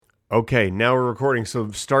Okay, now we're recording,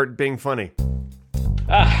 so start being funny.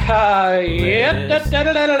 I'm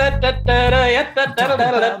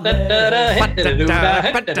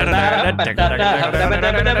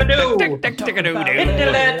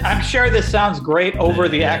sure this sounds great over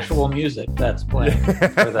the actual music that's playing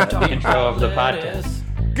for the intro of the podcast.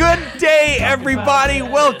 Good day, everybody.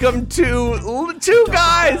 Welcome to Two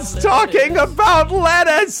Guys Talking About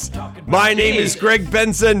Lettuce. My name is Greg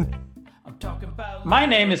Benson. My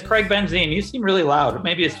name is Craig Benzine. You seem really loud.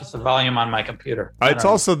 Maybe it's just the volume on my computer. It's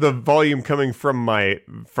also the volume coming from my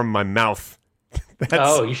mouth.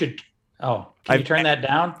 You should. Oh, can you turn that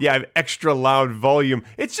down? Yeah, I have extra loud volume.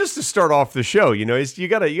 It's just to start off the show, you know. You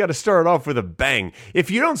gotta start it off with a bang. If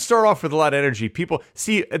you don't start off with a lot of energy, people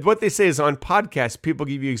see what they say is on podcasts. People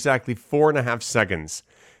give you exactly 4.5 seconds,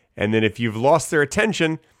 and then if you've lost their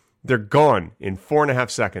attention, they're gone in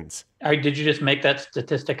 4.5 seconds. Did you just make that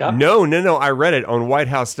statistic up? No. I read it on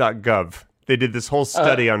whitehouse.gov. They did this whole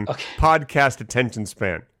study on podcast attention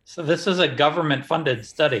span. So this is a government-funded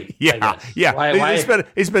study. Yeah. They spent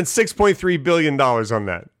 $6.3 billion on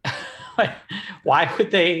that. Why do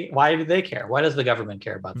they care? Why does the government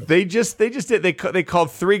care about this? They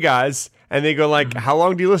called 3 guys, and they go like, how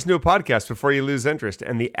long do you listen to a podcast before you lose interest?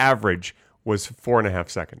 And the average was 4.5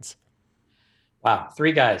 seconds. Wow,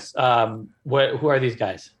 3 guys. Who are these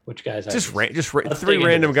guys? Which guys? Just 3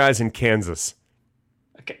 random guys in Kansas.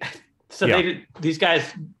 Okay, so these guys,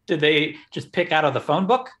 did they just pick out of the phone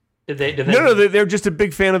book? Did they? No, they're just a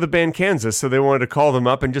big fan of the band Kansas, so they wanted to call them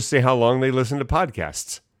up and just say how long they listen to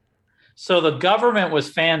podcasts. So the government was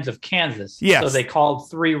fans of Kansas. Yes. So they called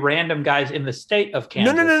 3 random guys in the state of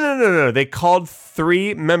Kansas. No. They called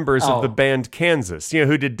 3 members of the band Kansas. You know,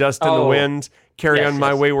 who did Dust in the Wind, Carry On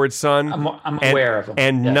My Wayward Son. I'm aware of them.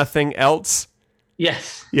 And Nothing Else.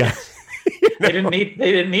 Yes. Yeah. They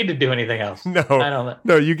didn't need to do anything else.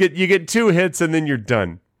 No, you get 2 hits and then you're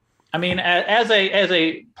done. I mean, as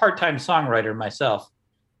a part-time songwriter myself,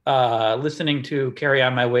 listening to Carry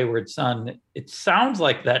On My Wayward Son, it sounds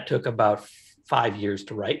like that took about 5 years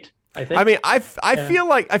to write, I think. I mean, I feel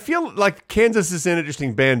like Kansas is an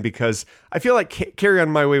interesting band because I feel like Carry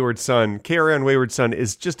On Wayward Son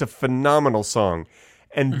is just a phenomenal song.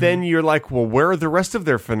 And then you're like, well, where are the rest of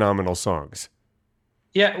their phenomenal songs?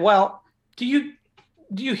 Yeah, well, do you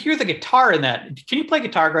hear the guitar in that? Can you play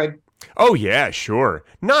guitar, Greg? Oh yeah, sure.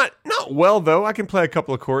 Not well though. I can play a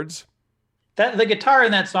couple of chords. The guitar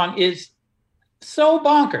in that song is so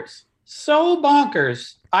bonkers.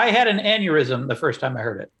 I had an aneurysm the first time I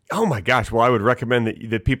heard it. Oh my gosh! Well, I would recommend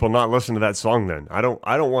that people not listen to that song. Then I don't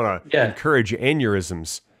want to encourage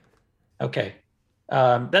aneurysms. Okay,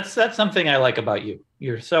 that's something I like about you.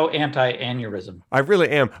 You're so anti-aneurysm. I really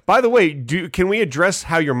am. By the way, can we address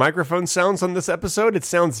how your microphone sounds on this episode? It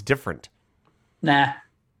sounds different. Nah.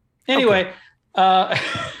 Anyway,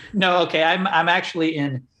 no. Okay, I'm actually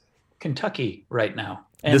in Kentucky right now,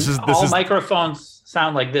 and all microphones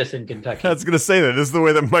sound like this in Kentucky. I was going to say that this is the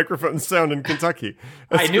way that microphones sound in Kentucky.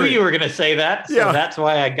 I knew you were going to say that, so that's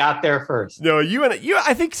why I got there first. No, you.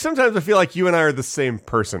 I think sometimes I feel like you and I are the same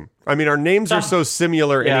person. I mean, our names are so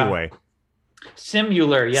similar anyway.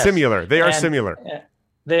 Similar, yes. Similar. They are similar.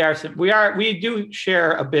 They are. We do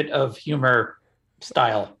share a bit of humor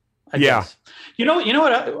style. I guess. You know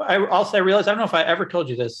what? I realized. I don't know if I ever told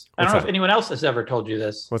you this. I don't know if anyone else has ever told you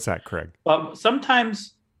this. What's that, Craig? But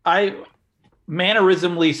sometimes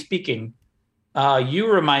mannerismly speaking, you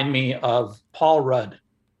remind me of Paul Rudd.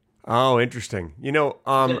 Oh, interesting. You know,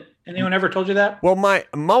 anyone ever told you that? Well, my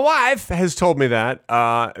wife has told me that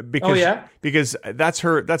because that's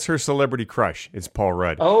her celebrity crush. It's Paul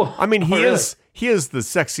Rudd. Oh, I mean, he really? he is the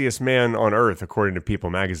sexiest man on earth according to People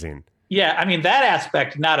magazine. Yeah, I mean that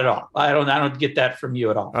aspect, not at all. I don't get that from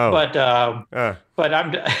you at all. Oh. But that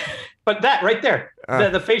right there,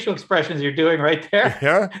 the facial expressions you're doing right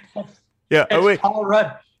there. Yeah. Oh wait, Paul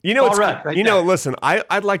Rudd. You know, Paul Rudd, right there. Listen,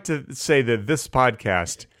 I'd like to say that this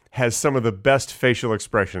podcast has some of the best facial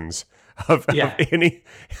expressions of any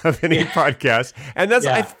podcast, and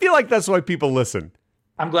I feel like that's why people listen.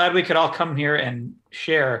 I'm glad we could all come here and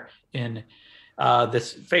share in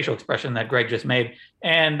this facial expression that Greg just made,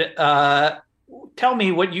 and tell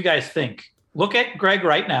me what you guys think. Look at Greg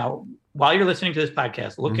right now while you're listening to this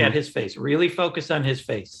podcast. Look at his face. Really focus on his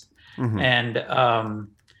face. And are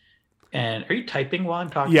you typing while I'm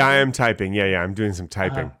talking? Yeah, I am typing. Yeah, I'm doing some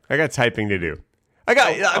typing. I got typing to do.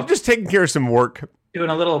 I'm just taking care of some work. Doing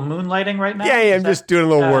a little moonlighting right now? Yeah, I'm just doing a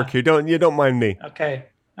little work here. You don't mind me. Okay.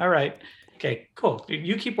 All right. Okay, cool.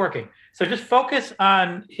 You keep working. So just focus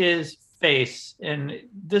on his face. And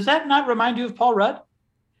does that not remind you of Paul Rudd?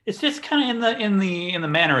 It's just kind of in the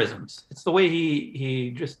mannerisms. It's the way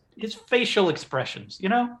he just his facial expressions. You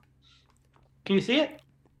know? Can you see it?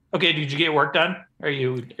 Okay. Did you get work done? Are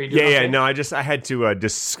you doing Yeah, okay? no, I had to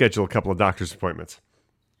just schedule a couple of doctor's appointments.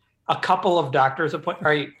 A couple of doctor's appointments.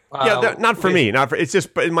 Are you? Not for me. Not for. It's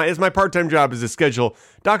just my part-time job is to schedule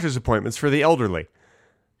doctor's appointments for the elderly.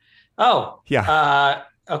 Oh. Yeah.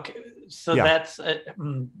 Okay. So Yeah. that's.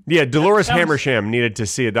 Dolores sounds- Hammersham needed to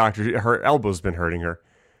see a doctor. Her elbow's been hurting her,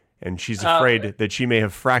 and she's afraid that she may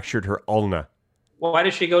have fractured her ulna. Well, why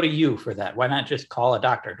does she go to you for that? Why not just call a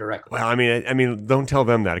doctor directly? Well, I mean, don't tell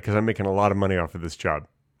them that because I'm making a lot of money off of this job.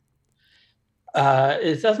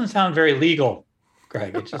 It doesn't sound very legal,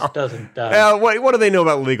 Greg. It just doesn't. What do they know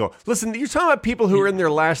about legal? Listen, you're talking about people who are in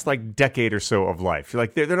their last decade or so of life. You're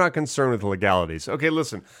like they're not concerned with legalities. Okay,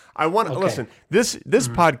 listen. Listen. This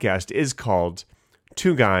podcast is called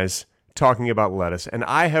Two Guys Talking About Lettuce, and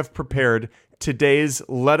I have prepared today's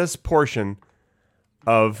lettuce portion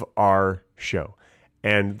of our show.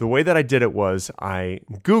 And the way that I did it was I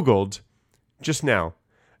Googled just now.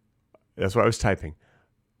 That's what I was typing.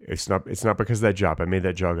 It's not because of that job. I made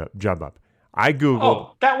that job up. I Googled.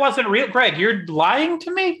 Oh, that wasn't real, Greg. You're lying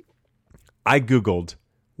to me. I Googled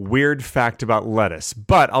weird fact about lettuce,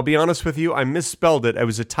 but I'll be honest with you, I misspelled it. It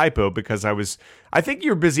was a typo because I think you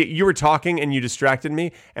were busy. You were talking and you distracted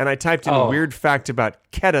me, and I typed in weird fact about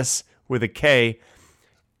lettuce with a K.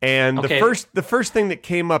 And the first thing that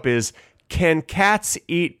came up is, can cats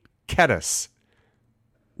eat lettuce?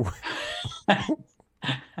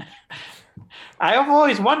 I have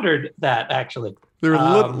always wondered that, actually.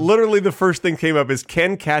 Literally the first thing came up is,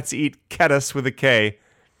 can cats eat lettuce with a K?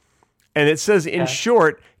 And it says, in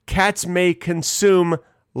short, cats may consume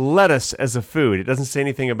lettuce as a food. It doesn't say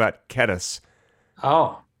anything about lettuce.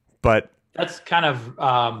 Oh. But that's kind of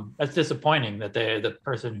that's disappointing that the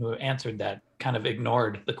person who answered that kind of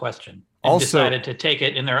ignored the question and decided to take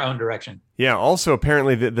it in their own direction. Yeah. Also,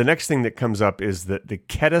 apparently, the next thing that comes up is the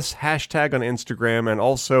lettuce hashtag on Instagram, and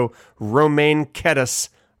also romaine lettuce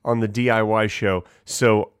on the DIY show.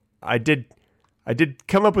 So I did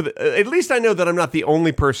come up with, at least I know that I'm not the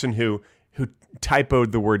only person who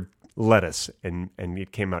typoed the word lettuce and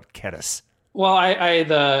it came out lettuce. Well,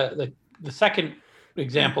 the second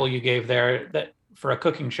example you gave there, that for a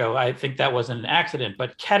cooking show, I think that was an accident.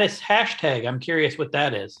 But lettuce hashtag, I'm curious what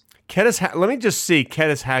that is. Let me just see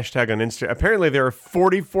lettuce hashtag on Instagram. Apparently, there are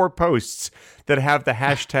 44 posts that have the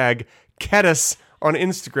hashtag lettuce on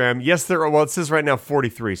Instagram. Yes, there are. Well, it says right now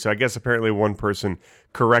 43. So I guess apparently one person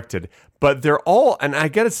corrected. But they're all, and I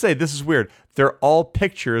got to say, this is weird. They're all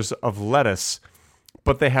pictures of lettuce,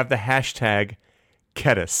 but they have the hashtag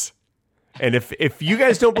lettuce. And if you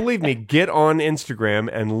guys don't believe me, get on Instagram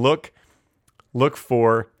and look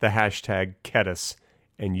for the hashtag lettuce,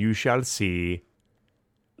 and you shall see.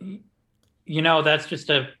 You know, that's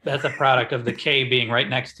a product of the K being right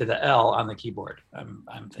next to the L on the keyboard. I'm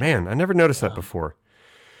thinking. Man, I never noticed that before.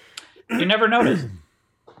 You never noticed?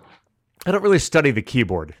 I don't really study the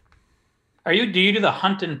keyboard. Do you do the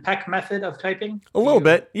hunt and peck method of typing? A little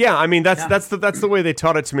bit, yeah. I mean, that's the way they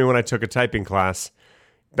taught it to me when I took a typing class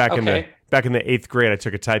back in the 8th grade. I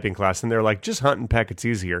took a typing class, and they were like, "Just hunt and peck; it's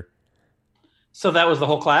easier." So that was the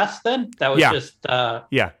whole class then? That was just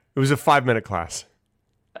yeah. It was a 5-minute class,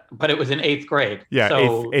 but it was in 8th grade. Yeah,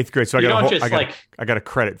 so eighth grade. So I got a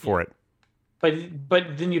credit for it.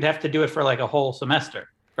 But then you'd have to do it for like a whole semester,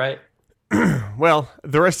 right? Well,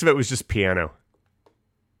 the rest of it was just piano.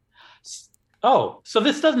 Oh, so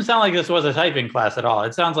this doesn't sound like this was a typing class at all.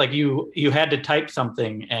 It sounds like you had to type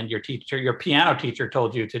something, and your piano teacher,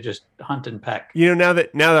 told you to just hunt and peck. You know,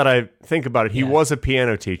 now that I think about it, he was a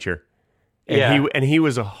piano teacher, and he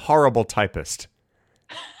was a horrible typist.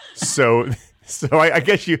 So I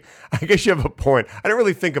guess you have a point. I didn't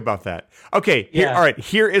really think about that. Okay, all right.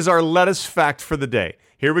 Here is our lettuce fact for the day.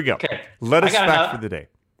 Here we go. Okay. Lettuce fact for the day.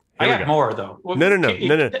 I got more though. No. We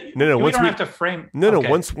don't have to frame. No.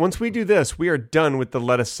 Once we do this, we are done with the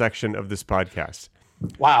lettuce section of this podcast.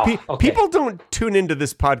 Wow. People don't tune into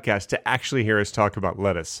this podcast to actually hear us talk about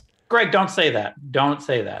lettuce. Greg, don't say that. Don't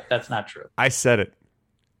say that. That's not true. I said it.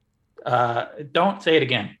 Don't say it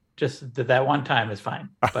again. Just that one time is fine,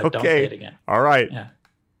 but don't say it again. All right.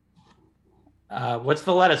 Yeah. What's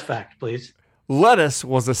the lettuce fact, please? Lettuce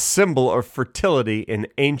was a symbol of fertility in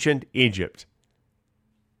ancient Egypt.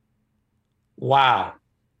 Wow.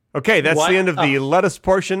 Okay, that's the end of the lettuce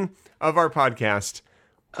portion of our podcast.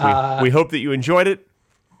 We hope that you enjoyed it,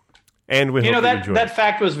 and we hope that you enjoyed that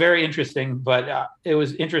fact was very interesting. But it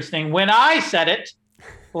was interesting when I said it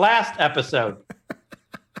last episode.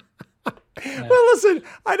 Well, listen,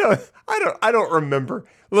 I don't remember.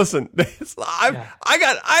 Listen, my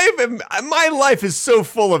life is so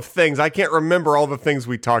full of things. I can't remember all the things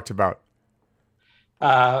we talked about.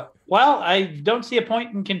 Well, I don't see a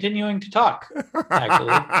point in continuing to talk,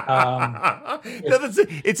 actually.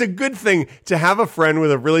 It's a good thing to have a friend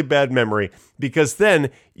with a really bad memory, because then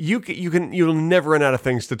you'll never run out of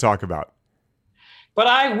things to talk about. But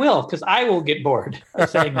I will, because I will get bored of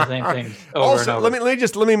saying the same things over and over.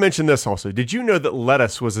 Let me mention this also. Did you know that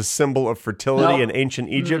lettuce was a symbol of fertility in ancient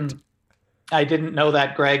Egypt? I didn't know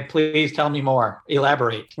that, Greg. Please tell me more.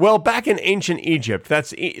 Elaborate. Well, back in ancient Egypt,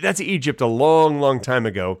 that's Egypt a long, long time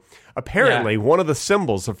ago. Apparently, one of the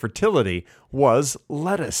symbols of fertility was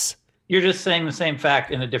lettuce. You're just saying the same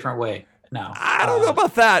fact in a different way now. I don't know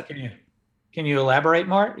about that. Can you elaborate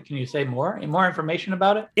more? Can you say more information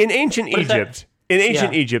about it? In ancient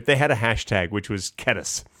Egypt, they had a hashtag, which was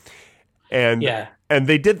Ketis. And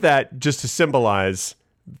they did that just to symbolize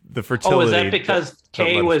the fertility. Oh, is that because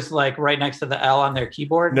K was like right next to the L on their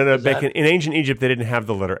keyboard? No. In ancient Egypt, they didn't have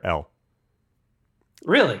the letter L.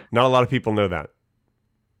 Really? Not a lot of people know that.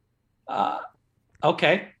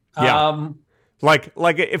 Okay. Yeah. Like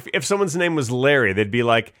if someone's name was Larry, they'd be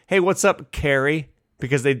like, "Hey, what's up, Carrie?"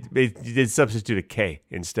 Because they did substitute a K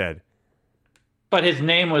instead. But his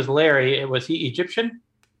name was Larry. Was he Egyptian?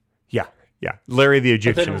 Yeah. Larry the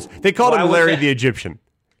Egyptian. They called him Larry the Egyptian.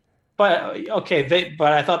 But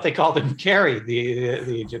but I thought they called him Carrie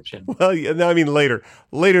the Egyptian. Well, no, I mean later.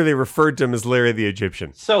 Later they referred to him as Larry the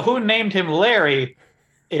Egyptian. So who named him Larry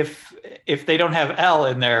if they don't have L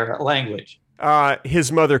in their language?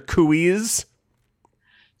 His mother Kuiz.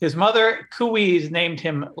 His mother Kuiz named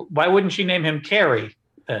him. Why wouldn't she name him Carrie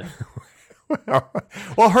then?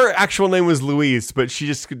 Well, her actual name was Louise, but she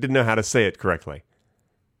just didn't know how to say it correctly.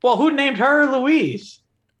 Well, who named her Louise?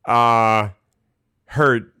 Was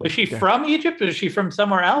she from Egypt? Was she from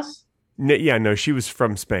somewhere else? No, she was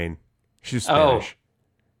from Spain. She was Spanish.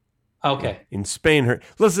 Oh, okay. In Spain,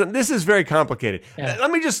 listen, this is very complicated. Yeah.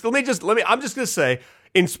 I'm just going to say,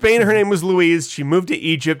 in Spain, her name was Louise. She moved to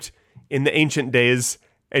Egypt in the ancient days,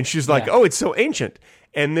 and she's like, "Oh, it's so ancient."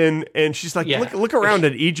 And she's like, "Look around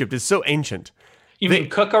at Egypt. It's so ancient." You mean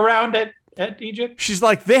cook around at Egypt? She's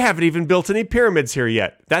like, "They haven't even built any pyramids here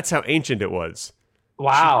yet." That's how ancient it was.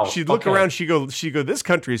 She'd look around. She'd go. This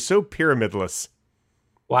country is so pyramidless.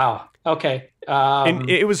 Wow. Okay. And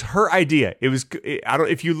it was her idea.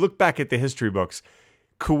 If you look back at the history books,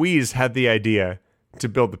 Kuiz had the idea to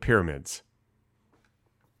build the pyramids.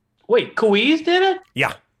 Wait, Kuiz did it?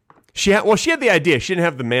 Yeah. She had the idea. She didn't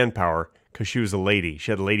have the manpower because she was a lady.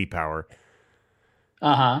 She had lady power.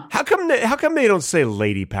 Uh-huh. How come they don't say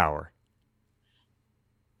lady power?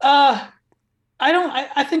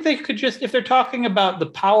 I think they could just, if they're talking about the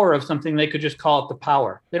power of something, they could just call it the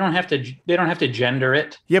power. They don't have to gender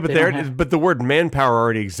it. Yeah, but the word manpower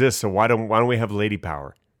already exists, so why don't we have lady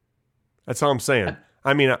power? That's all I'm saying.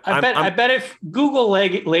 I bet if Google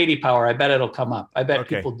lady power, I bet it'll come up. I bet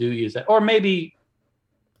people do use that. Or maybe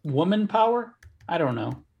woman power? I don't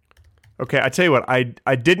know. Okay, I tell you what, I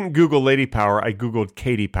didn't Google lady power, I Googled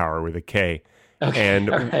Katie power with a K. Okay, and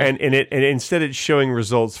instead it's showing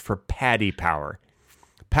results for Paddy Power.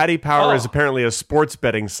 Paddy Power is apparently a sports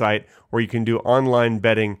betting site where you can do online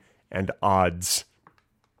betting and odds.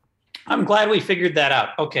 I'm glad we figured that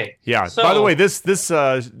out. Okay. Yeah. So, by the way, this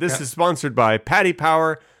is sponsored by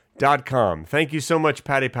PaddyPower.com. Thank you so much,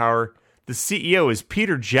 Paddy Power. The CEO is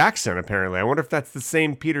Peter Jackson, apparently. I wonder if that's the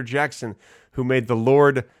same Peter Jackson who made The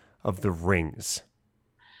Lord of the Rings.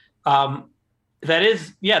 That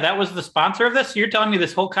was the sponsor of this. You're telling me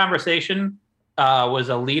this whole conversation was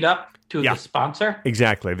a lead up to the sponsor?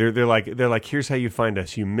 Exactly. They're like, here's how you find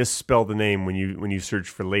us. You misspell the name when you search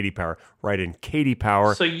for Lady Power. Write in Katie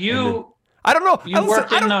Power. So I don't know.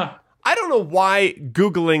 I don't know why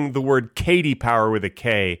Googling the word Katie Power with a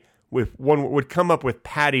K with one would come up with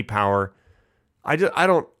Paddy Power. I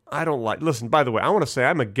don't like. Listen, by the way, I want to say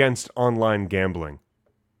I'm against online gambling.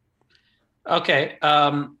 Okay.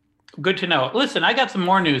 Good to know. Listen, I got some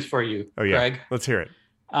more news for you, Greg. Let's hear it.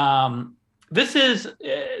 This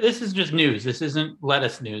is just news. This isn't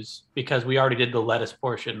lettuce news because we already did the lettuce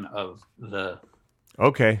portion of the.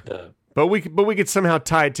 Okay. But we could somehow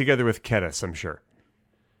tie it together with Ketis, I'm sure.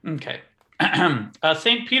 Okay. A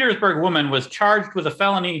St. Petersburg woman was charged with a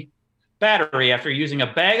felony battery after using a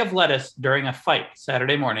bag of lettuce during a fight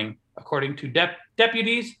Saturday morning, according to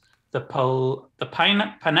deputies. The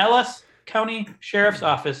Pinellas County Sheriff's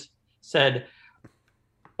Office said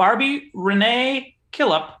Barbie Renee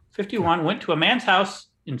Killup, 51, went to a man's house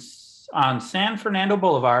on San Fernando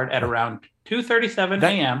Boulevard at around 2:37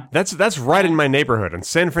 a.m. That's right in my neighborhood on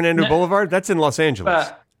San Fernando Boulevard. That's in Los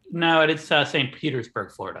Angeles. No, it's St.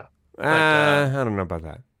 Petersburg, Florida. I don't know about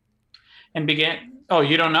that. And began. Oh,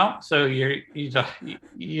 you don't know? So I don't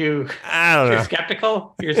you're know.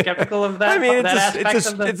 skeptical. You're skeptical of that. I mean,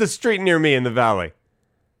 it's it's a street near me in the valley.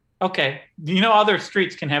 Okay. You know, other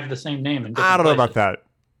streets can have the same name in different I don't know places. about that.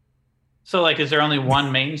 So, like, is there only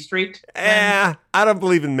one Main Street? I don't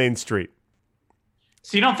believe in Main Street.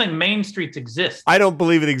 So you don't think Main Streets exist? I don't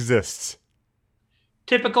believe it exists.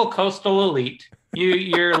 Typical coastal elite.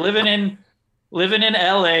 You're living in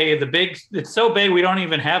LA. It's so big we don't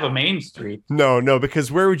even have a Main Street. No,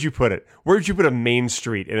 because where would you put it? Where would you put a Main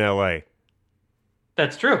Street in LA?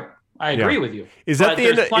 That's true. I agree with you. Is that the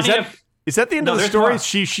end? Is that the end of the story? More.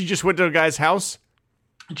 She just went to a guy's house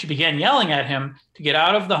and she began yelling at him to get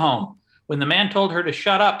out of the home. When the man told her to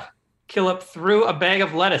shut up, Killip threw a bag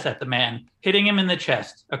of lettuce at the man, hitting him in the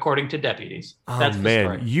chest, according to deputies. That's the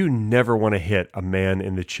story. You never want to hit a man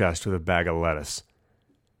in the chest with a bag of lettuce.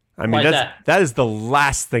 I mean, Why is that? That is the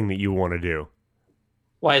last thing that you want to do.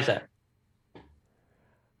 Why is that?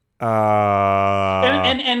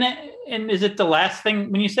 And is it the last thing?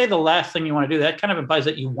 When you say the last thing you want to do, that kind of implies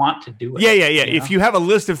that you want to do it. Yeah. If you have a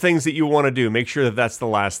list of things that you want to do, make sure that that's the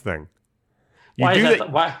last thing. Why is that?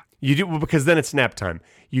 Why? You do because then it's nap time.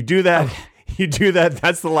 You do that. Okay. You do that.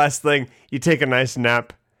 That's the last thing. You take a nice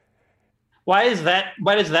nap. Why is that?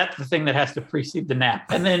 Why is that the thing that has to precede the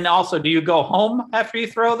nap? And then also, do you go home after you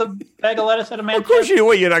throw the bag of lettuce at a man? Of course you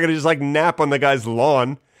do. You're not going to just like nap on the guy's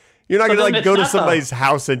lawn. You're not going to like go to somebody's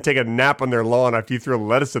house and take a nap on their lawn after you throw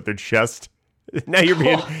lettuce at their chest. Now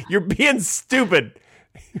you're being stupid.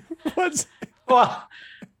 What's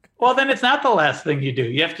Well, then it's not the last thing you do.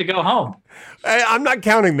 You have to go home. I'm not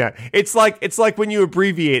counting that. It's like when you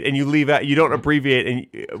abbreviate and you leave out. You don't abbreviate, and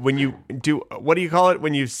when you do, what do you call it?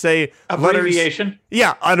 When you say abbreviation? Letters,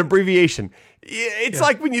 yeah, an abbreviation. It's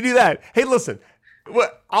like when you do that. Hey, listen.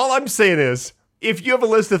 All I'm saying is, if you have a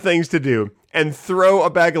list of things to do and throw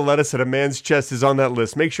a bag of lettuce at a man's chest is on that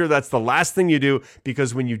list, make sure that's the last thing you do,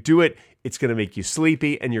 because when you do it, it's going to make you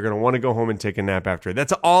sleepy and you're going to want to go home and take a nap after it.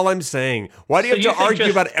 That's all I'm saying. Why do you have to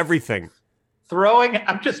argue about everything?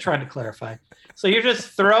 I'm just trying to clarify. So you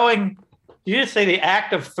just say the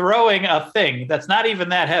act of throwing a thing that's not even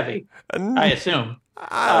that heavy, I assume.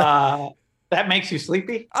 That makes you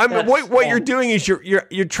sleepy? What you're doing is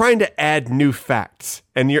you're trying to add new facts,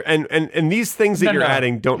 and these things that you're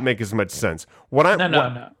adding don't make as much sense. What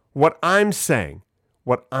I'm saying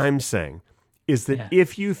is that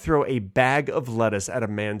if you throw a bag of lettuce at a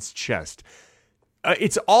man's chest,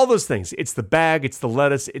 it's all those things. It's the bag, it's the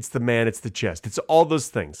lettuce, it's the man, it's the chest. It's all those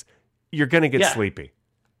things. You're going to get sleepy.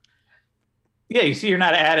 Yeah, you see, you're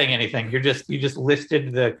not adding anything. You just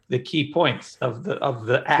listed the key points of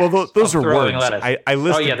the act. Well, those are words. Lettuce. I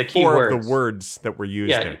listed the key four words. of the words that were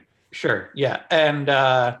used there. Sure. Yeah, and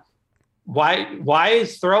why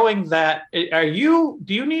is throwing that? Do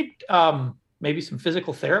you need maybe some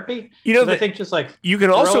physical therapy? I think just like you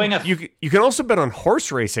can also bet on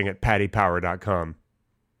horse racing at paddypower.com.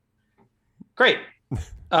 Great.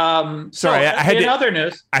 Sorry, in other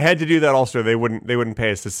news, I had to do that also. They wouldn't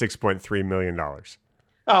pay us the $6.3 million.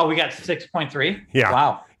 Oh, we got 6.3? Yeah.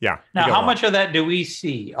 Wow. Yeah. Now, how much of that do we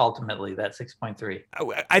see ultimately, that 6.3?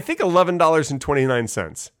 I think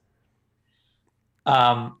 $11.29.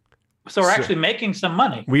 So we're actually making some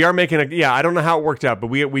money. We are making I don't know how it worked out, but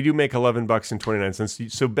we do make $11.29.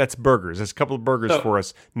 So that's burgers. That's a couple of burgers for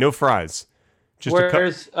us. No fries. Just a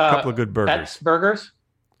couple of good burgers. Bet's Burgers?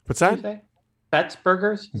 What's that? Bet's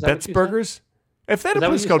Burgers? Bet's Burgers? If they had a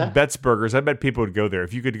place called Bet's Burgers, I bet people would go there.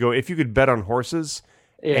 If you could bet on horses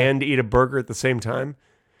and eat a burger at the same time.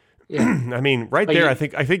 Yeah. I mean, I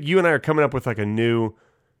think you and I are coming up with like a new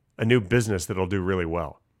business that'll do really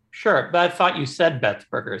well. Sure, but I thought you said Bet's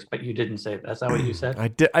Burgers, but you didn't say that. That's not what you said? I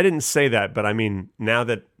didn't say that, but I mean, now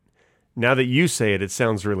that you say it, it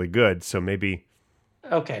sounds really good. So maybe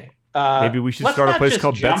maybe we should start a place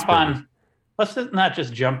called Bet's Burgers. Let's not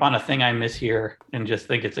just jump on a thing I miss here and just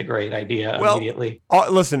think it's a great idea immediately.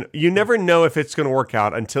 Listen, you never know if it's going to work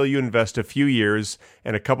out until you invest a few years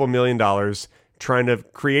and a couple $1 million trying to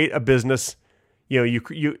create a business.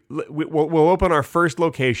 We'll open our first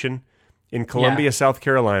location in Columbia, South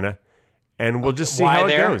Carolina, and we'll just see how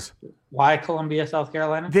it goes. Why Columbia, South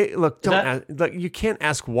Carolina? You can't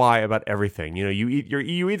ask why about everything.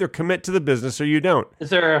 You either commit to the business or you don't. Is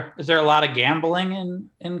there a lot of gambling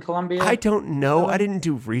in Columbia? I don't know. I didn't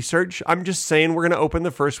do research. I'm just saying we're going to open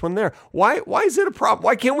the first one there. Why is it a problem?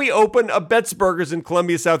 Why can't we open a Bet's Burgers in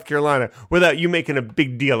Columbia, South Carolina without you making a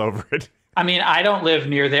big deal over it? I mean, I don't live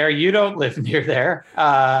near there. You don't live near there.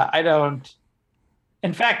 I don't.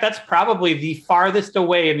 In fact, that's probably the farthest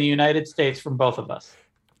away in the United States from both of us.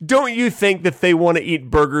 don't you think that they want to eat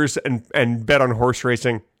burgers and bet on horse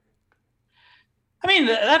racing? I mean,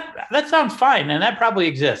 that sounds fine, and that probably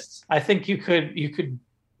exists. I think you could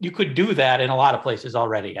do that in a lot of places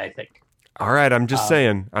already, I think. All right, I'm just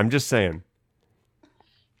saying. I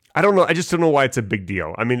don't know. I just don't know why it's a big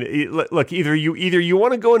deal. I mean, look, either you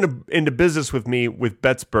want to go into business with me with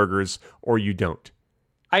Bet's Burgers, or you don't.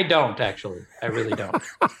 I don't, actually. I really don't.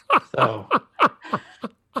 So.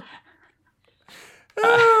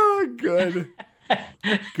 Oh, good.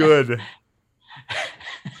 Good.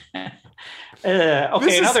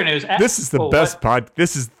 Okay, in other news. This is the best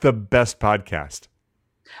This is the best podcast.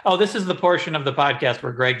 Oh, this is the portion of the podcast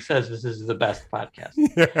where Greg says this is the best podcast.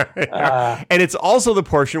 Yeah. And it's also the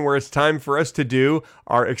portion where it's time for us to do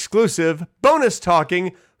our exclusive bonus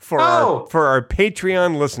talking for our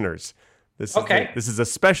Patreon listeners. This is a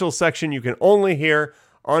special section you can only hear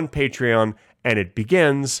on Patreon, and it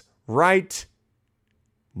begins right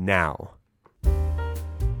now.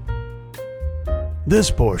 This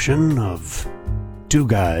portion of Two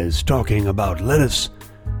Guys Talking About Lettuce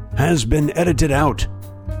has been edited out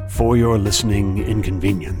for your listening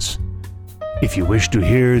inconvenience. If you wish to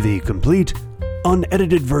hear the complete,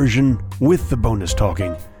 unedited version with the bonus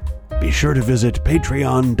talking, be sure to visit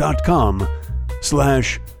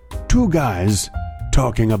patreon.com/Two Guys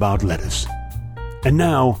Talking About Lettuce. And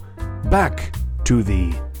now, back to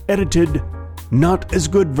the edited, not as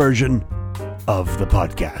good version of the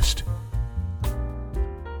podcast.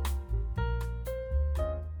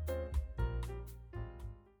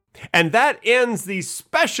 And that ends the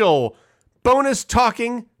special bonus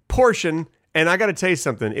talking portion. And I got to tell you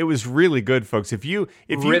something. It was really good, folks. If you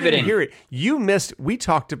didn't hear it, you missed. We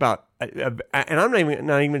talked about, and I'm not even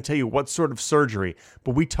going to tell you what sort of surgery,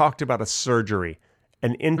 but we talked about a surgery,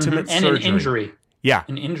 an intimate surgery. And an injury. Yeah.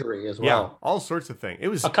 An injury as well. Yeah, all sorts of things. It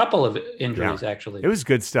was a couple of injuries, actually. It was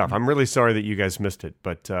good stuff. I'm really sorry that you guys missed it,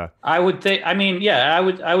 but I would think. I mean, yeah,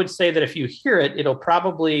 I would say that if you hear it, it'll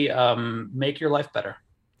probably make your life better.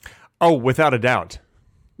 Oh, without a doubt.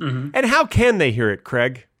 Mm-hmm. And how can they hear it,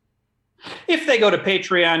 Craig? If they go to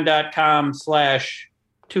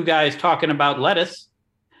patreon.com/Two Guys Talking About Lettuce,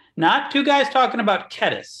 not Two Guys Talking About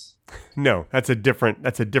Ketis. No, that's a different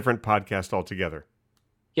podcast altogether.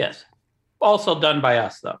 Yes. Also done by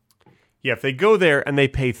us, though. Yeah, if they go there and they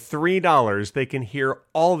pay $3, they can hear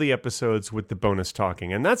all the episodes with the bonus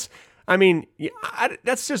talking. And that's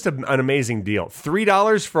just an amazing deal.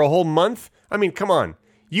 $3 for a whole month? I mean, come on.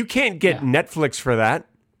 You can't get Netflix for that.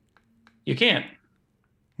 You can't.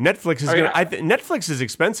 Netflix is Netflix is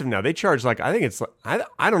expensive now. They charge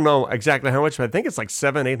I don't know exactly how much, but I think it's like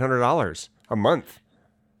 $700-800 a month.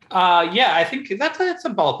 Yeah, I think that's a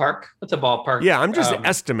ballpark. That's a ballpark. Yeah, I'm just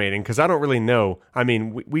estimating because I don't really know. I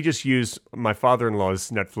mean, we just use my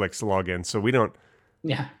father-in-law's Netflix login, so we don't.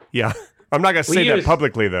 Yeah. Yeah, I'm not gonna say that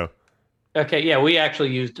publicly though. Okay, yeah, we actually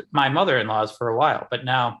used my mother-in-law's for a while, but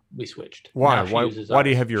now we switched. Why? Why do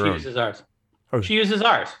you have your own? She uses ours. Oh. She uses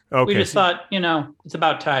ours. Okay. We just thought, it's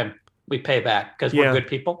about time we pay back because we're good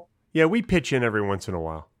people. Yeah, we pitch in every once in a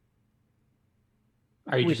while.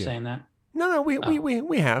 Are you just saying that? No,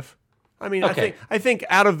 we have. I mean, okay. I think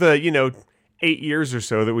out of the 8 years or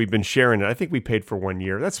so that we've been sharing it, I think we paid for 1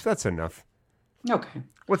 year. That's enough. Okay.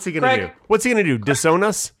 What's he gonna do? What's he gonna do? Disown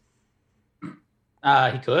us?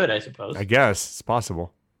 He could, I suppose. I guess it's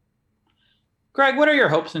possible. Greg, what are your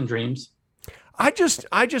hopes and dreams? I just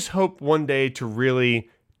hope one day to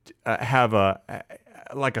really have a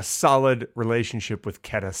solid relationship with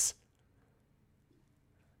Ketis.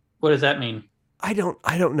 What does that mean? I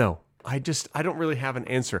don't know. I don't really have an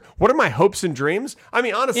answer. What are my hopes and dreams? I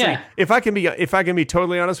mean, honestly, if I can be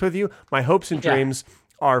totally honest with you, my hopes and dreams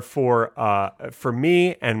are for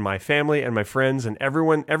me and my family and my friends and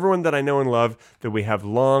everyone that I know and love, that we have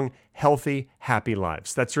long, healthy, happy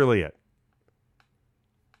lives. That's really it.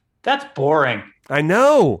 That's boring. I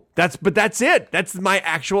know. That's it. That's my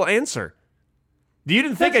actual answer. You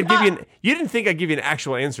didn't think I'd give you an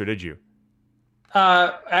actual answer, did you?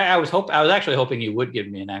 I was actually hoping you would give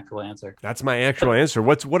me an actual answer. That's my actual answer.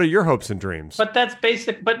 What are your hopes and dreams? But that's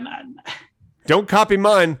basic. But don't copy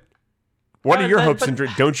mine. What are your hopes and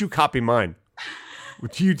dreams? Don't you copy mine.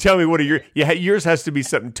 You tell me what are yours has to be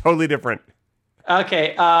something totally different.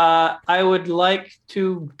 Okay. I would like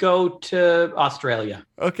to go to Australia.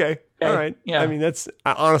 Okay. All right. Yeah. I mean, that's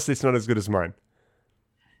honestly, it's not as good as mine.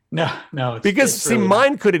 No. Because really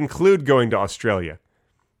mine could include going to Australia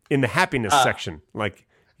in the happiness section.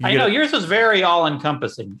 I know yours was very all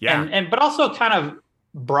encompassing. Yeah. But also kind of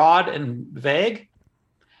broad and vague.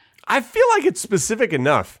 I feel like it's specific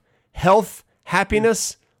enough. Health,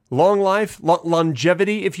 happiness, long life,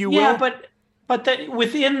 longevity, if you will. Yeah, but But that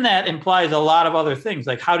within that implies a lot of other things.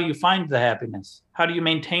 Like, how do you find the happiness? How do you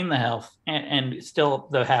maintain the health and still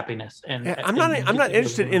the happiness? And I'm not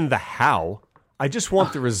interested in the how. I just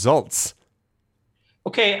want the results.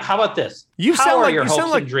 Okay, how about this? You how sound are like your you hopes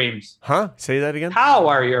sound like and dreams? Huh? Say that again. How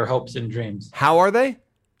are your hopes and dreams? How are they?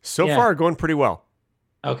 So Yeah. far, going pretty well.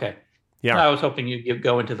 Okay. Yeah. I was hoping you'd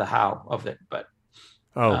go into the how of it, but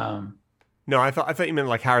No, I thought you meant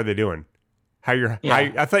like how are they doing?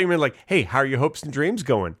 I thought you meant like, hey, how are your hopes and dreams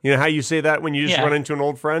going? You know how you say that when you just run into an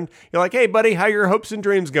old friend? You're like, hey, buddy, how are your hopes and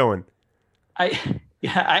dreams going?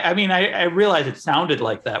 I mean, I realize it sounded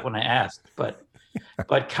like that when I asked, but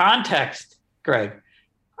context, Greg.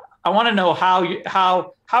 I want to know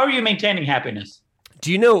how are you maintaining happiness?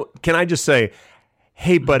 Do you know? Can I just say,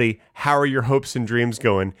 hey, buddy, how are your hopes and dreams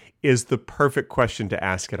going? Is the perfect question to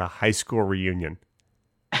ask at a high school reunion,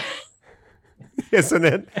 isn't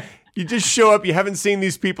it? You just show up. You haven't seen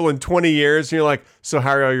these people in 20 years, and you're like, so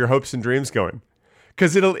how are your hopes and dreams going?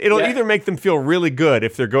 Because it'll either make them feel really good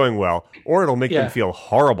if they're going well, or it'll make them feel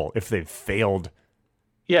horrible if they've failed.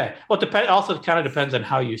 Yeah. Well, it also kind of depends on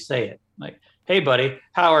how you say it. Like, hey, buddy,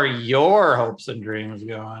 how are your hopes and dreams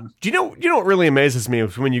going? Do you know what really amazes me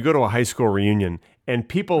is when you go to a high school reunion and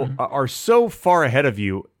people are so far ahead of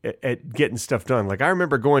you at getting stuff done. Like I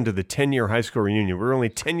remember going to the 10-year high school reunion. We were only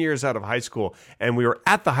 10 years out of high school, and we were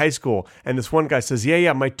at the high school, and this one guy says,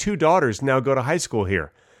 yeah, my 2 daughters now go to high school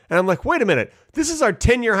here. And I'm like, wait a minute, this is our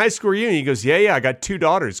 10-year high school reunion. He goes, yeah, I got 2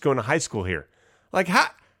 daughters going to high school here. Like,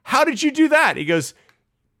 how did you do that? He goes,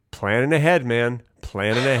 planning ahead, man,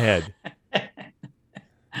 planning ahead.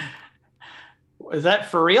 Is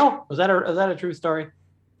that for real? Is that a true story?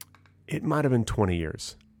 It might have been 20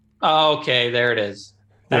 years. Oh, okay, there it is.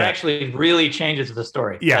 That actually really changes the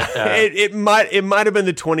story. Yeah, but, it might have been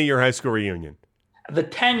the 20-year high school reunion. The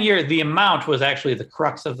 10-year, the amount was actually the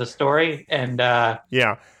crux of the story, and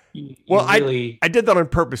yeah. Really, I did that on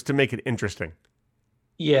purpose to make it interesting.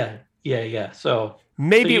 Yeah. So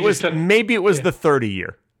maybe it was the 30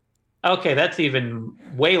 year. Okay, that's even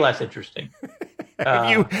way less interesting.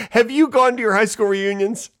 Have you gone to your high school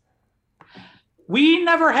reunions? We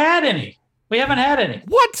never had any. We haven't had any.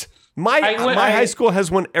 What? My high school has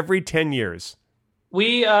one every 10 years.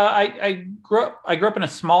 I grew up in a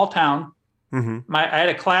small town. Mm-hmm. I had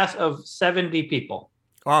a class of 70 people.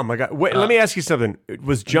 Oh my God! Wait, let me ask you something.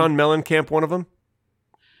 Was John Mellencamp one of them?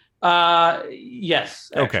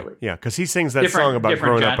 Yes. Actually. Okay. Yeah, because he sings that song about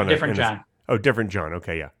growing up on different John. Different John.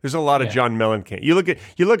 Okay, yeah. There's a lot of John Mellencamp. You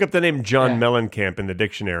look up the name John Mellencamp in the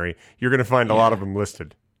dictionary. You're going to find a lot of them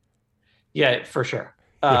listed. Yeah, for sure.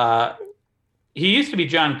 He used to be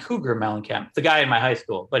John Cougar Mellencamp, the guy in my high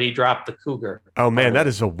school, but he dropped the Cougar. Oh man, that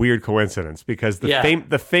is a weird coincidence because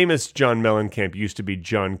the famous John Mellencamp used to be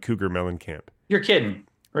John Cougar Mellencamp. You're kidding,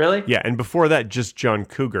 really? Yeah, and before that, just John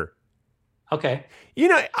Cougar. Okay. You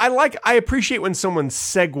know, I appreciate when someone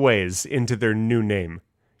segues into their new name.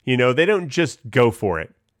 You know, they don't just go for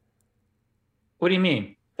it. What do you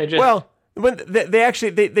mean? When they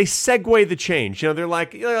actually segue the change, you know,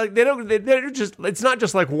 they're just, it's not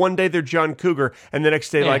just like one day they're John Cougar and the next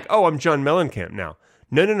day like, oh, I'm John Mellencamp now.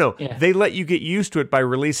 No. Yeah. They let you get used to it by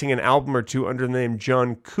releasing an album or two under the name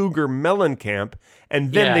John Cougar Mellencamp,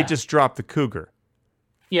 and then they just drop the Cougar.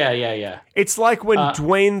 Yeah. It's like when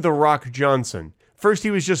Dwayne "The Rock" Johnson. First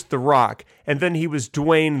he was just The Rock, and then he was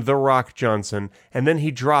Dwayne "The Rock" Johnson, and then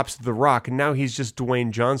he drops The Rock, and now he's just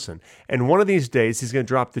Dwayne Johnson. And one of these days he's going to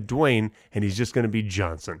drop the Dwayne, and he's just going to be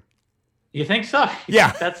Johnson. You think so?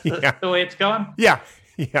 Yeah. That's the way it's going? Yeah.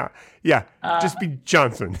 Just be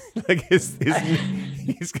Johnson. Like he's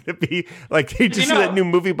going to be like, hey, did you see that new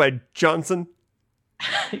movie by Johnson?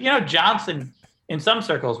 You know, Johnson in some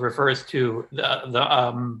circles refers to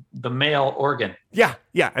the male organ. Yeah,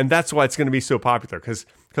 and that's why it's going to be so popular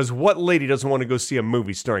because what lady doesn't want to go see a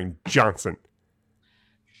movie starring Johnson?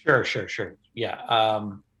 Sure. Yeah,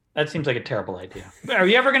 that seems like a terrible idea. Are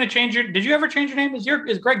you ever going to change did you ever change your name?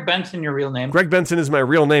 Is Greg Benson your real name? Greg Benson is my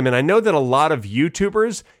real name, and I know that a lot of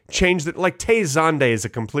YouTubers changed it. Like Tay Zonde is a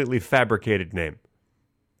completely fabricated name.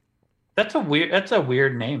 That's a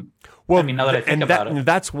weird name. Well, I mean, now that I think about it.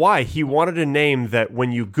 That's why he wanted a name that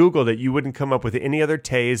when you Googled it, you wouldn't come up with any other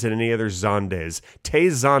Tays and any other Zondes. Tay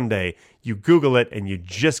Zonde, you Google it and you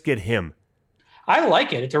just get him. I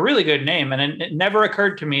like it. It's a really good name, and it never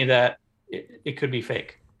occurred to me that it could be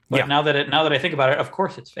fake. But now that I think about it, of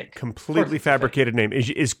course it's fake. Completely fabricated name.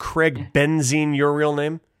 Is Craig Benzine your real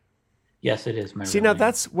name? Yes, it is my real name. See, now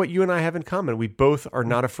that's what you and I have in common. We both are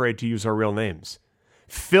not afraid to use our real names.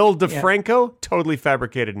 Phil DeFranco, totally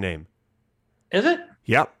fabricated name. Is it?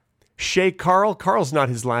 Yep. Shay Carl. Carl's not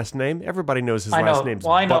his last name. Everybody knows his last name's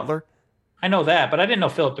Butler. I know that, but I didn't know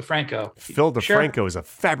Philip DeFranco. Phil Sure. DeFranco is a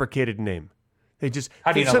fabricated name. They just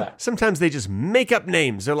How do you know that? Sometimes they just make up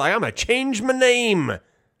names. They're like, I'm gonna change my name.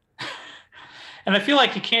 And I feel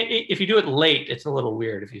like you can't, if you do it late, it's a little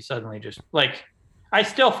weird if you suddenly just, like, I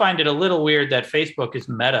still find it a little weird that Facebook is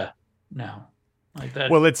Meta now. Like that.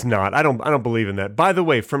 Well, it's not. I don't believe in that. By the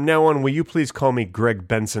way, from now on, will you please call me Greg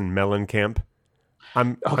Benson Mellencamp?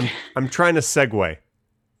 I'm trying to segue.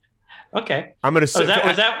 Okay. I'm gonna say Was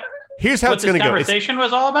that here's how what it's gonna this go. conversation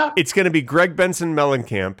was all about? It's gonna be Greg Benson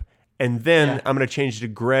Mellencamp, and then I'm gonna change it to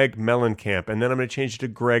Greg Mellencamp, and then I'm gonna change it to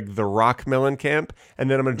Greg The Rock Mellencamp,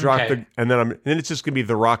 and then I'm gonna drop Okay. then it's just gonna be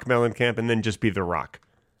The Rock Mellencamp, and then just be The Rock.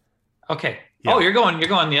 Okay. Yeah. Oh, you're going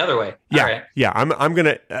the other way. Yeah, All right. yeah. I'm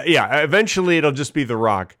gonna eventually it'll just be The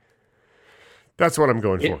Rock. That's what I'm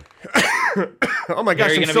going for. Oh my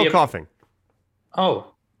gosh, I'm still coughing.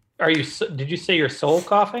 Oh, did you say you're soul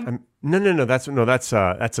coughing? No. That's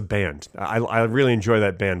a band. I really enjoy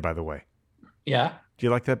that band, by the way. Yeah. Do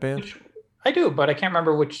you like that band? I do, but I can't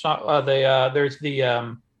remember which song. There's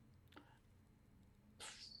the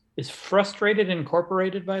is Frustrated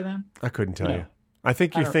incorporated by them? I couldn't tell No. you. I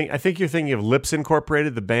think you're thinking of Lips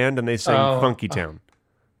Incorporated, the band, and they sang Funky Town.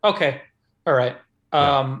 Okay. All right.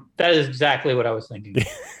 That is exactly what I was thinking.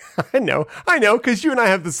 I know, because you and I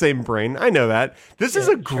have the same brain. I know that. This is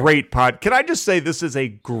a great pod. Can I just say this is a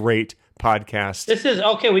great podcast? This is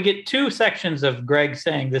okay. We get 2 sections of Greg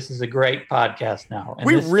saying this is a great podcast now.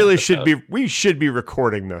 We really should be. We should be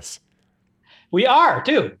recording this. We are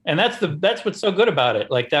too, and that's what's so good about it.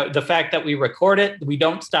 Like that, the fact that we record it, we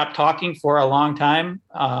don't stop talking for a long time,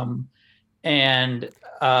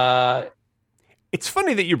 It's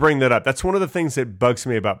funny that you bring that up. That's one of the things that bugs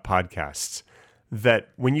me about podcasts. That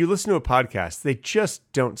when you listen to a podcast, they just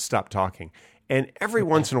don't stop talking, and every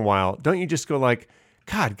once in a while, don't you just go like,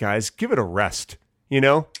 "God, guys, give it a rest," you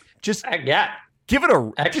know? Just yeah. give it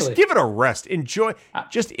a rest. Enjoy.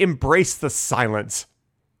 Just embrace the silence.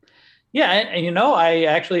 Yeah, and I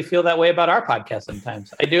actually feel that way about our podcast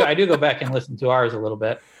sometimes. I do go back and listen to ours a little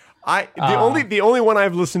bit. The only one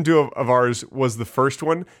I've listened to of ours was the first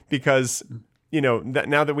one because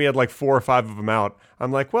now that we had like 4 or 5 of them out,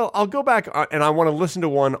 I'm like, well, I'll go back and I want to listen to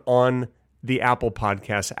one on the Apple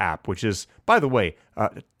Podcast app, which is, by the way, a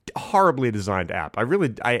horribly designed app. I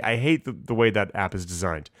hate the way that app is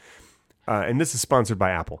designed. And this is sponsored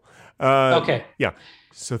by Apple. Okay. Yeah.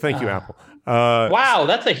 So thank you, Apple. Wow,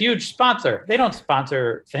 that's a huge sponsor. They don't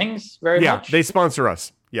sponsor things very much. Yeah, they sponsor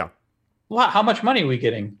us. Yeah. Wow, how much money are we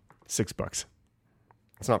getting? $6.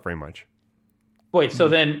 It's not very much. Wait, so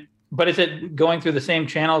then, but is it going through the same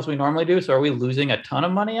channels we normally do? So are we losing a ton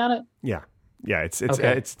of money on it? Yeah.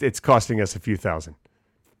 It's costing us a few thousand.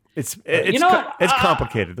 It's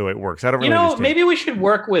complicated the way it works. I don't really understand. Maybe we should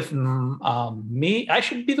work with me. I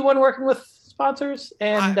should be the one working with sponsors,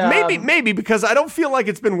 and maybe because I don't feel like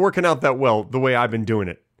it's been working out that well the way I've been doing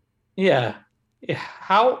it. Yeah.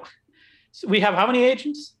 How? So we have how many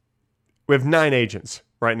agents? We have 9 agents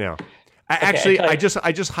right now. I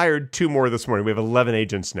just hired 2 more this morning. We have 11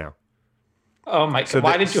 agents now. Oh my! So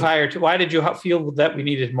why did you feel that we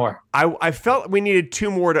needed more? I felt we needed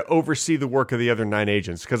 2 more to oversee the work of the other 9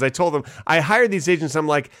 agents because I told them I hired these agents. I'm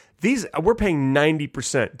like, we're paying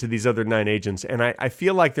 90% to these other 9 agents, and I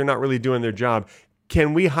feel like they're not really doing their job.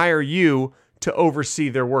 Can we hire you to oversee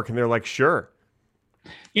their work? And they're like, sure.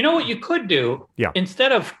 You know what you could do? Yeah.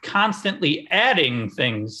 Instead of constantly adding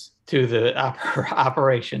things to the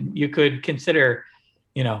operation, you could consider,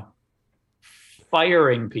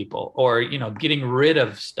 firing people or, getting rid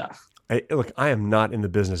of stuff. Look, I am not in the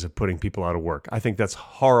business of putting people out of work. I think that's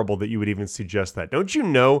horrible that you would even suggest that. Don't you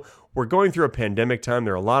know we're going through a pandemic time?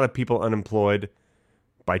 There are a lot of people unemployed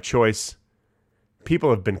by choice. People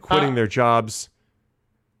have been quitting their jobs.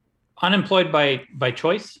 Unemployed by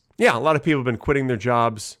choice? Yeah, a lot of people have been quitting their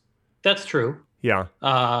jobs. That's true. Yeah.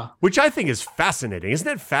 Which I think is fascinating. Isn't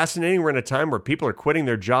it fascinating we're in a time where people are quitting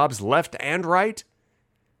their jobs left and right?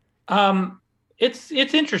 It's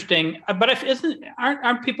interesting, but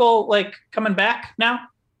aren't people like coming back now?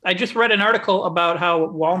 I just read an article about how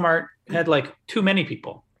Walmart had like too many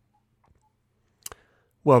people.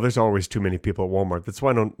 Well, there's always too many people at Walmart. That's why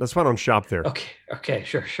I don't shop there. Okay,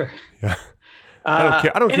 sure. Yeah. I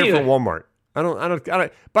don't care for Walmart. I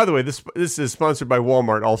don't. By the way, this is sponsored by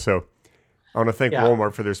Walmart also. I want to thank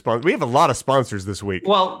Walmart for their sponsor. We have a lot of sponsors this week.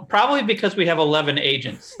 Well, probably because we have 11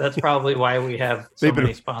 agents. That's probably why we have so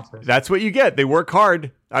many sponsors. That's what you get. They work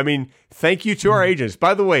hard. I mean, thank you to our agents.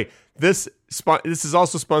 By the way, this is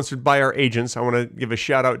also sponsored by our agents. I want to give a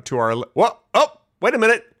shout out to our... wait a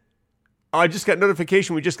minute. I just got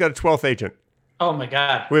notification. We just got a 12th agent. Oh, my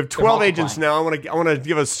God. We have 12 agents now. I want to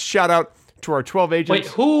give a shout out to our 12 agents. Wait,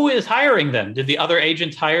 who is hiring them? Did the other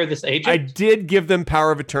agents hire this agent? I did give them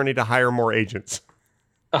power of attorney to hire more agents.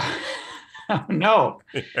 Oh, no.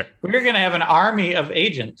 We're going to have an army of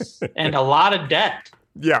agents and a lot of debt.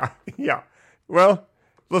 Yeah. Well,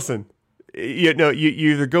 listen, you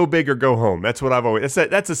either go big or go home. That's what I've always.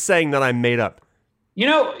 That's a saying that I made up. You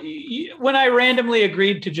know, when I randomly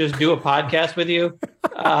agreed to just do a podcast with you,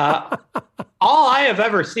 all I have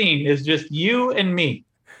ever seen is just you and me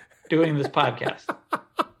doing this podcast.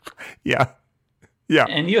 Yeah.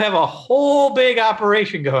 And you have a whole big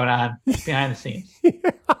operation going on behind the scenes.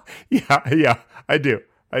 Yeah, I do.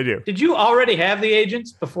 Did you already have the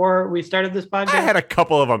agents before we started this podcast? I had a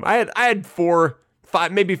couple of them. I had 4,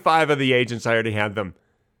 5, maybe 5 of the agents. I already had them.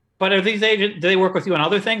 But are these agents, do they work with you on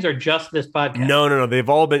other things or just this podcast? No. They've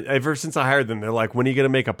all been, ever since I hired them, they're like, when are you going to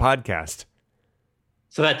make a podcast?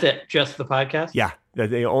 So that's it? Just the podcast? Yeah.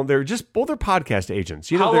 They're just, both are podcast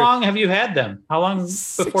agents. You know, how long have you had them? How long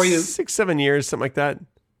before you? 6, 7 years, something like that.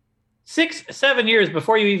 6, 7 years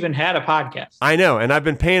before you even had a podcast. I know. And I've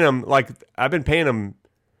been paying them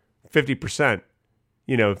 50%,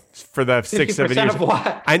 for the 6, 7 years. 50% of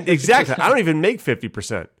what? Exactly. I don't even make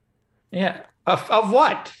 50%. Yeah. Of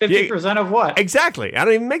what? 50% of what? Exactly. I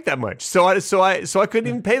don't even make that much. So I couldn't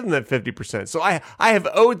even pay them that 50%. So I have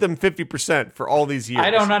owed them 50% for all these years.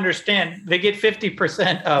 I don't understand. They get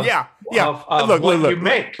 50% of Look, what you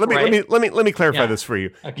make. Let me clarify this for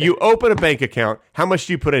you. Okay. You open a bank account. How much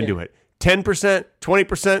do you put into it? 10%,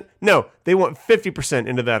 20%? No, they want 50%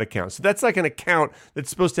 into that account. So that's like an account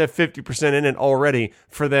that's supposed to have 50% in it already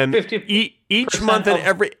for them. Each month and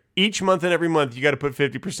every month you got to put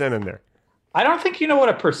 50% in there. I don't think you know what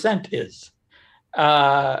a percent is.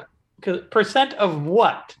 Because percent of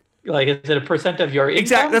what? Like, is it a percent of your income?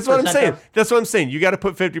 Exactly. That's what I'm saying. You got to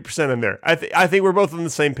put 50% in there. I think we're both on the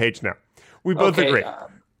same page now. We both agree.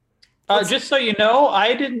 Just so you know,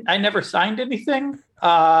 I never signed anything.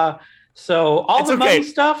 So all the money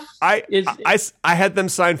stuff I had them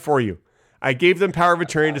sign for you. I gave them power of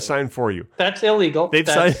attorney to sign for you. That's illegal. They've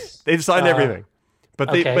signed everything.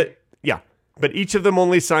 But each of them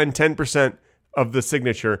only signed 10% of the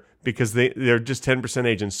signature because they're just 10%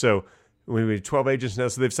 agents. So we have 12 agents now,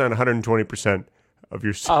 so they've signed 120% of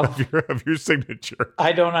your signature.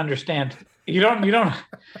 I don't understand. You don't.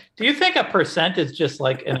 Do you think a percent is just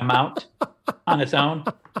like an amount on its own?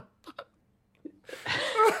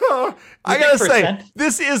 I gotta say,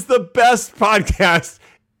 this is the best podcast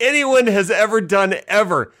anyone has ever done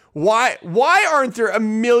ever. Why aren't there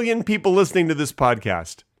 1 million people listening to this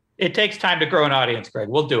podcast? It takes time to grow an audience, Greg.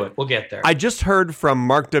 We'll do it. We'll get there. I just heard from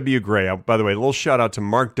Mark W. Gray. By the way, a little shout out to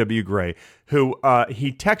Mark W. Gray, who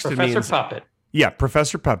he texted me. Professor Puppet. Yeah,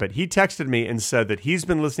 Professor Puppet. He texted me and said that he's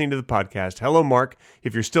been listening to the podcast. Hello, Mark.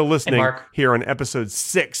 If you're still listening here on episode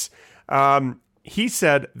 6, he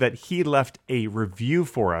said that he left a review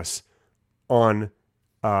for us on,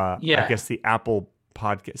 I guess, the Apple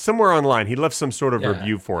podcast. Somewhere online, he left some sort of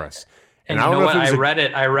review for us. And I don't know what? I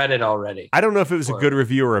read it already. I don't know if it was a good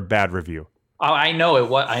review or a bad review. Oh, I know it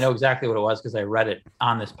was. I know exactly what it was because I read it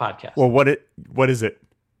on this podcast. Well, what is it?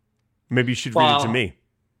 Maybe you should read it to me.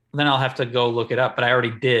 Then I'll have to go look it up. But I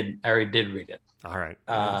already did. Read it. All right.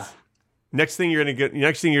 Next thing you're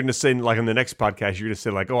gonna say, like on the next podcast, you're gonna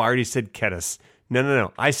say like, "Oh, I already said Kedis."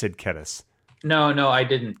 No. I said Kedis. No, I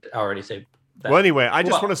didn't already say that. Well, anyway, I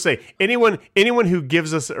just want to say anyone who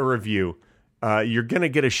gives us a review. You're going to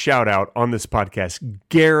get a shout out on this podcast.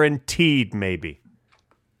 Guaranteed, maybe.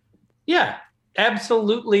 Yeah,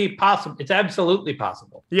 absolutely possible. It's absolutely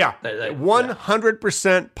possible. Yeah,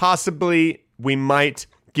 100% possibly we might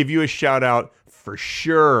give you a shout out for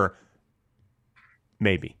sure.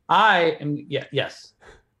 Maybe. Yes.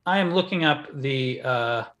 I am looking up the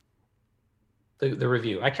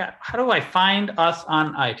review. How do I find us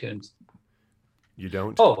on iTunes? You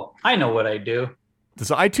don't? Oh, I know what I do. Does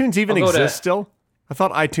iTunes even exist still? I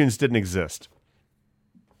thought iTunes didn't exist.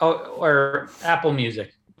 Oh, or Apple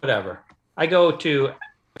Music, whatever. I go to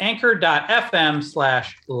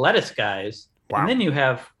anchor.fm/lettuceguys, and then you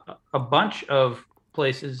have a bunch of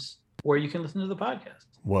places where you can listen to the podcast.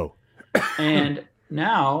 Whoa. And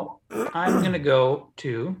now I'm going to go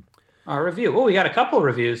to our review. Oh, we got a couple of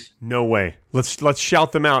reviews. No way. Let's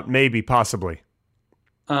shout them out, maybe, possibly.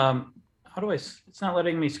 How do I... It's not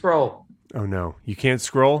letting me scroll. Oh, no. You can't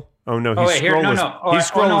scroll? Oh, no. He's scrollless. He's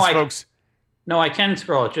scrollless, folks. No, I can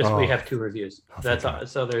scroll. It's just we have 2 reviews. That's all.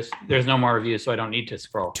 So there's no more reviews, so I don't need to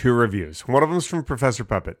scroll. 2 reviews. One of them is from Professor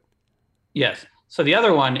Puppet. Yes. So the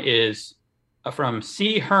other one is from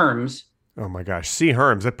C. Herms. Oh, my gosh. C.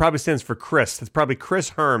 Herms. That probably stands for Chris. That's probably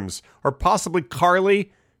Chris Herms. Or possibly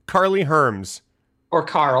Carly Herms. Or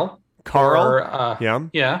Carl. Carl? Or, yeah.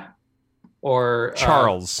 Yeah. Or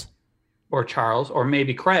Charles. Or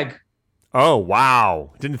maybe Craig. Oh,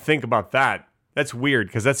 wow. Didn't think about that. That's weird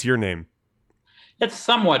because that's your name. It's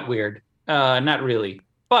somewhat weird. Not really.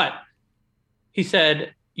 But he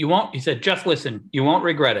said, just listen. You won't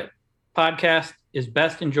regret it. Podcast is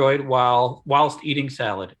best enjoyed whilst eating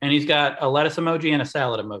salad. And he's got a lettuce emoji and a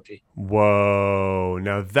salad emoji. Whoa.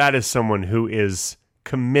 Now that is someone who is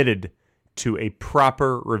committed to a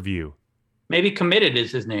proper review. Maybe Committed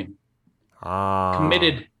is his name.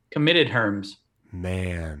 Committed Herms.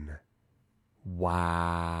 Man.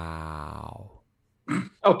 Wow.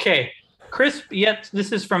 Okay. Crisp yet,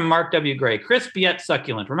 this is from Mark W. Gray. Crisp yet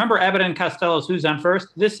succulent. Remember Abbott and Costello's Who's on First?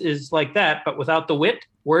 This is like that, but without the wit,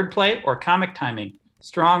 wordplay, or comic timing.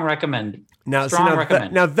 Strong recommend. Now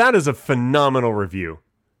recommend. That is a phenomenal review.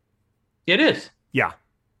 It is. Yeah.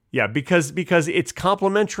 Yeah, because it's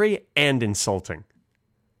complimentary and insulting.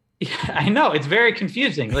 Yeah, I know. It's very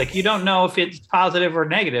confusing. Like, you don't know if it's positive or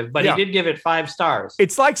negative, but Yeah. he did give it 5 stars.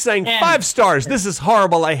 It's like saying 5 stars. This is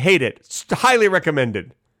horrible. I hate it. It's highly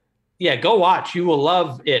recommended. Yeah, go watch. You will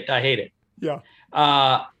love it. I hate it. Yeah.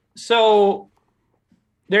 So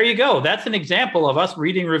there you go. That's an example of us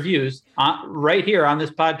reading reviews right here on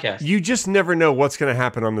this podcast. You just never know what's going to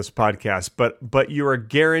happen on this podcast, but you are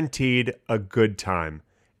guaranteed a good time.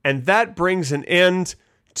 And that brings an end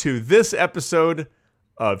to this episode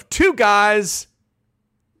of Two Guys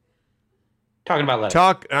Talking about lettuce.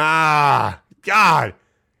 God.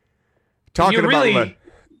 Talking You about really, lettuce.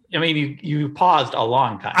 I mean, you paused a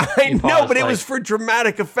long time. I You know, paused, but it was for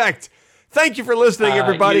dramatic effect. Thank you for listening,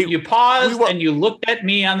 everybody. You paused and you looked at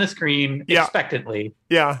me on the screen expectantly.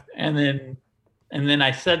 Yeah. And then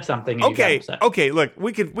I said something. And Okay. You got upset. Okay. Look,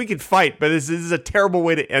 we could fight, but this is a terrible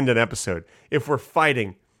way to end an episode. If we're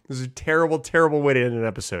fighting, this is a terrible, terrible way to end an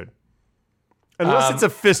episode. Unless it's a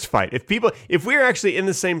fist fight. If we're actually in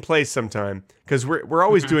the same place sometime, because we're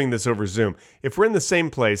always doing this over Zoom. If we're in the same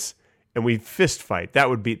place and we fist fight, that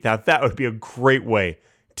would be a great way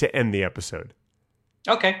to end the episode.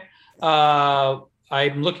 Okay.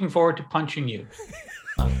 I'm looking forward to punching you.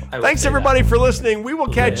 Thanks everybody for listening. We will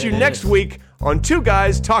catch you next week on Two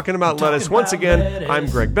Guys Talking About Lettuce. Once again, I'm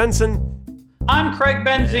Greg Benson. I'm Craig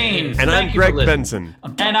Benzine. And I'm Greg Benson.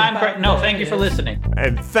 And I'm Greg. No, thank you for listening.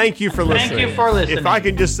 And thank you for listening. Thank you for listening. If I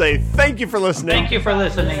can just say thank you for listening. Thank you for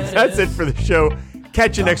listening. That's it for the show.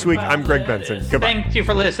 Catch you next week. I'm Greg Benson. Goodbye. Thank you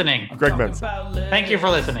for listening. Greg Benson. Thank you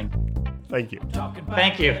for listening. Thank you.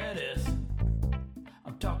 Thank you.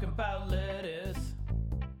 I'm talking about